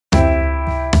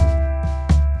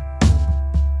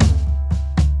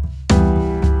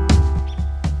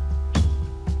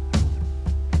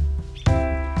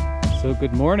So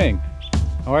good morning.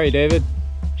 How are you, David?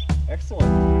 Excellent.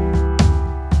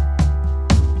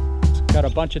 It's got a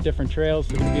bunch of different trails.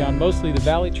 We're going to be on mostly the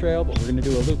Valley Trail, but we're going to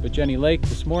do a loop at Jenny Lake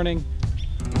this morning.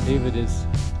 David is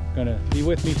going to be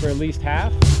with me for at least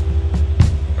half.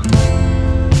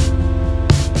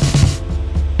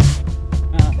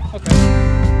 Okay.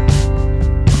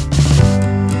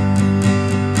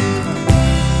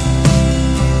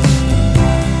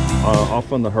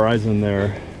 Off on the horizon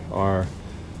there are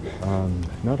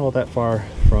not all that far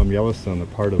from Yellowstone, the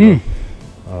part of the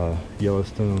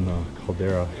Yellowstone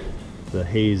caldera. The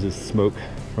haze is smoke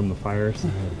from the fires.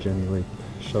 Jenny Lake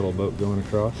shuttle boat going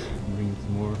across, bringing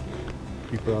some more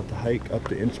people out to hike up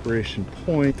to Inspiration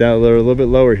Point. Down a little bit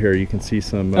lower here, you can see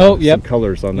some, some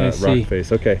colors on that rock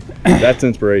face. Okay, that's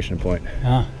Inspiration Point.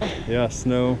 Yeah,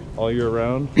 snow all year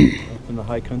round up in the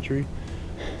high country.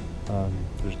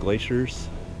 There's glaciers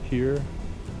here.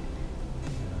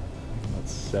 About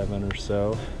 7 or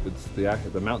so. It's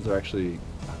the mountains are actually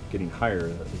getting higher.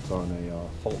 It's on a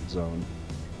fault zone,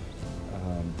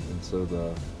 and so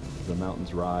the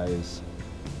mountains rise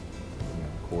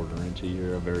a quarter inch a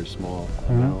year, a very small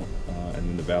amount, and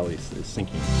then the valley is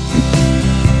sinking.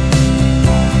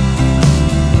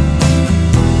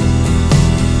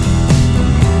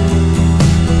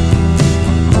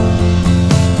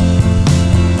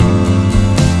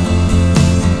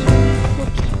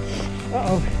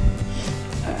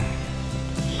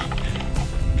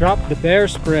 Drop the bear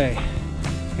spray.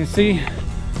 You can see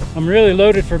I'm really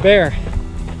loaded for bear.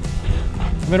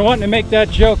 I've been wanting to make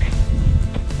that joke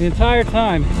the entire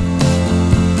time.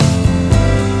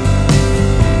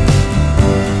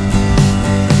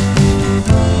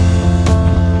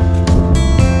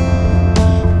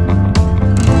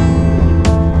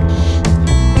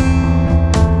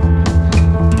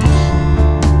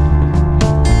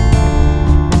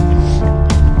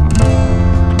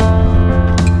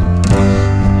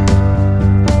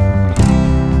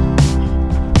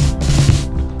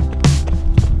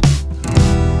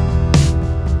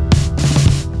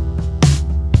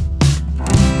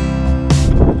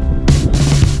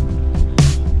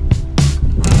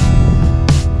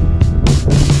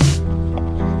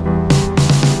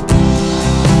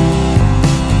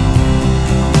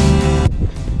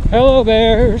 Hello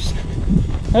bears,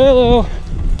 hello,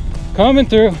 coming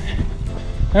through,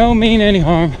 I don't mean any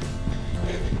harm.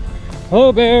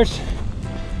 Hello bears,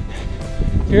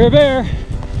 if you're a bear,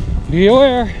 be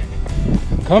aware,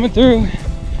 I'm coming through,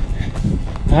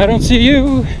 I don't see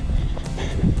you,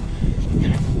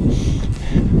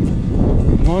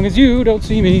 as long as you don't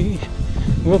see me,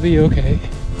 we'll be okay.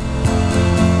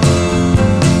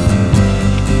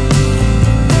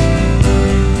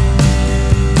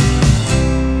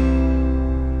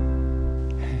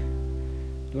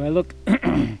 Do I look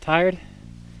tired?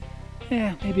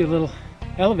 Yeah, maybe a little.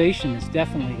 Elevation has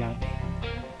definitely got me.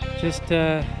 Just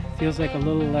feels like a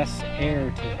little less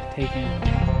air to take in.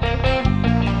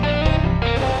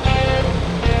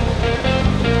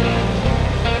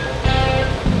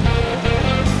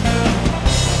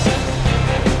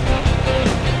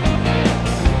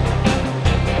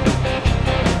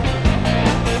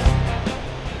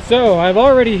 So I've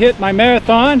already hit my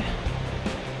marathon.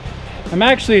 I'm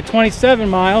actually at 27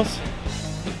 miles,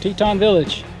 Teton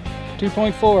Village,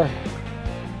 2.4.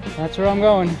 That's where I'm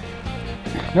going.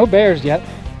 No bears yet,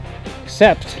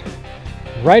 except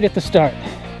right at the start.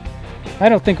 I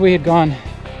don't think we had gone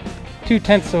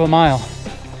 2/10 of a mile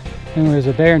and there was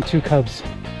a bear and 2 cubs.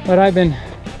 But I've been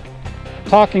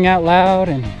talking out loud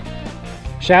and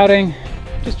shouting,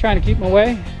 just trying to keep them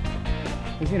away.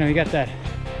 Because, you know, you got that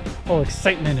whole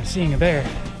excitement of seeing a bear,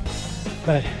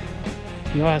 but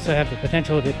you also have the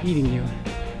potential of it eating you,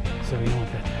 so you don't want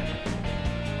that to happen.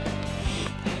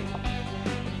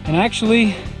 And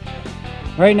actually,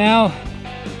 right now,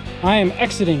 I am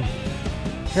exiting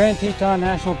Grand Teton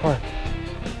National Park.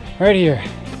 Right here.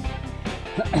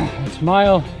 It's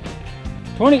mile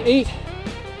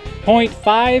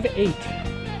 28.58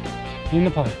 in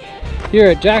the park. Here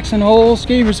at Jackson Hole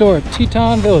Ski Resort,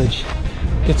 Teton Village.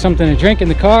 Get something to drink in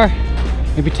the car,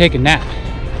 maybe take a nap.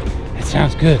 That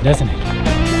sounds good, doesn't it?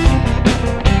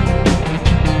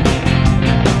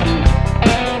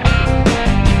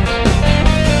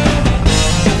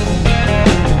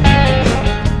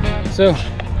 So,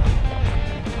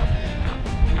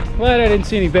 glad I didn't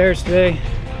see any bears today,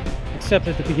 except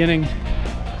at the beginning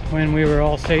when we were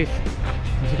all safe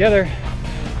and together.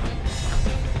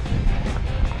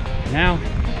 Now,